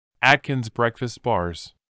Atkins breakfast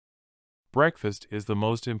bars. Breakfast is the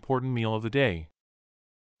most important meal of the day.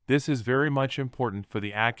 This is very much important for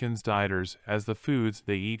the Atkins dieters, as the foods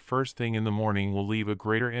they eat first thing in the morning will leave a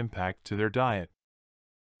greater impact to their diet.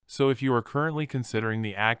 So if you are currently considering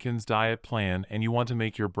the Atkins diet plan and you want to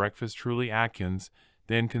make your breakfast truly Atkins,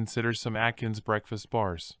 then consider some Atkins breakfast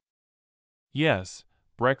bars. Yes,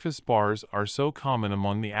 breakfast bars are so common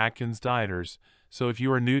among the Atkins dieters, so if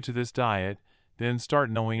you are new to this diet, then start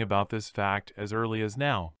knowing about this fact as early as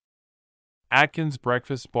now. Atkins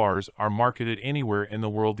breakfast bars are marketed anywhere in the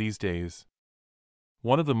world these days.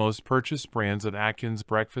 One of the most purchased brands of Atkins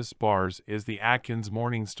breakfast bars is the Atkins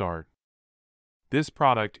Morning Start. This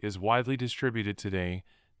product is widely distributed today,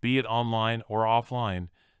 be it online or offline,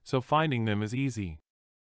 so finding them is easy.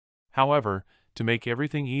 However, to make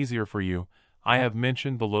everything easier for you, I have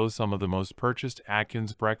mentioned below some of the most purchased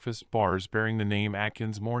Atkins breakfast bars bearing the name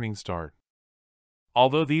Atkins Morning Start.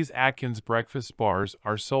 Although these Atkins breakfast bars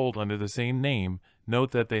are sold under the same name,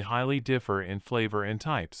 note that they highly differ in flavor and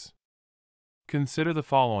types. Consider the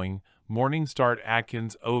following: Morning Start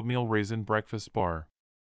Atkins Oatmeal Raisin Breakfast Bar.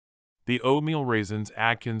 The Oatmeal Raisins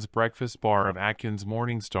Atkins Breakfast Bar of Atkins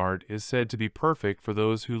Morning Start is said to be perfect for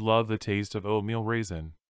those who love the taste of oatmeal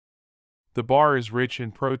raisin. The bar is rich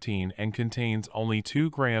in protein and contains only 2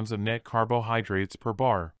 grams of net carbohydrates per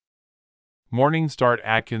bar. Morning Start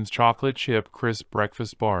Atkins Chocolate Chip Crisp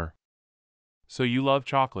Breakfast Bar. So you love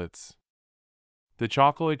chocolates? The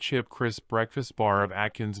Chocolate Chip Crisp Breakfast Bar of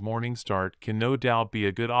Atkins Morning Start can no doubt be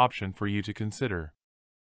a good option for you to consider.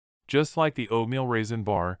 Just like the Oatmeal Raisin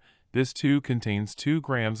Bar, this too contains 2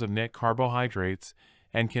 grams of net carbohydrates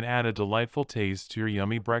and can add a delightful taste to your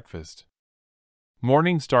yummy breakfast.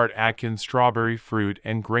 Morning Start Atkins Strawberry Fruit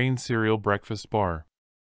and Grain Cereal Breakfast Bar.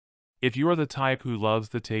 If you are the type who loves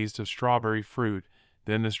the taste of strawberry fruit,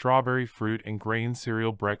 then the Strawberry Fruit and Grain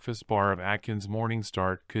Cereal Breakfast Bar of Atkins Morning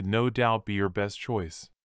Start could no doubt be your best choice.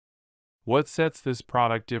 What sets this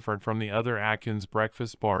product different from the other Atkins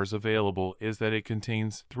breakfast bars available is that it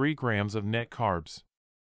contains 3 grams of net carbs.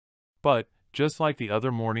 But, just like the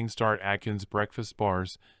other Morning Start Atkins breakfast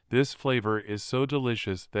bars, this flavor is so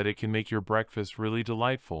delicious that it can make your breakfast really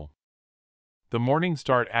delightful. The Morning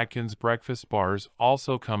Start Atkins breakfast bars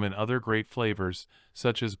also come in other great flavors,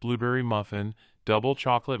 such as blueberry muffin, double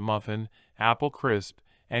chocolate muffin, apple crisp,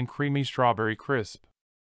 and creamy strawberry crisp.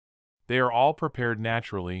 They are all prepared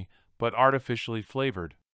naturally, but artificially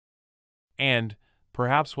flavored. And,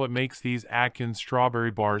 perhaps what makes these Atkins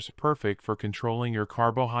strawberry bars perfect for controlling your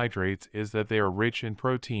carbohydrates is that they are rich in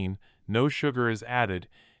protein, no sugar is added,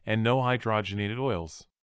 and no hydrogenated oils.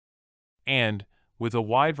 And, with a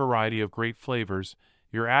wide variety of great flavors,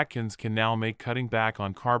 your Atkins can now make cutting back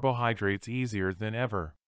on carbohydrates easier than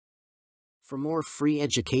ever. For more free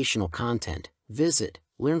educational content, visit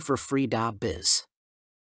learnforfree.biz.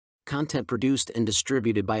 Content produced and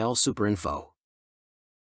distributed by AllSuperInfo.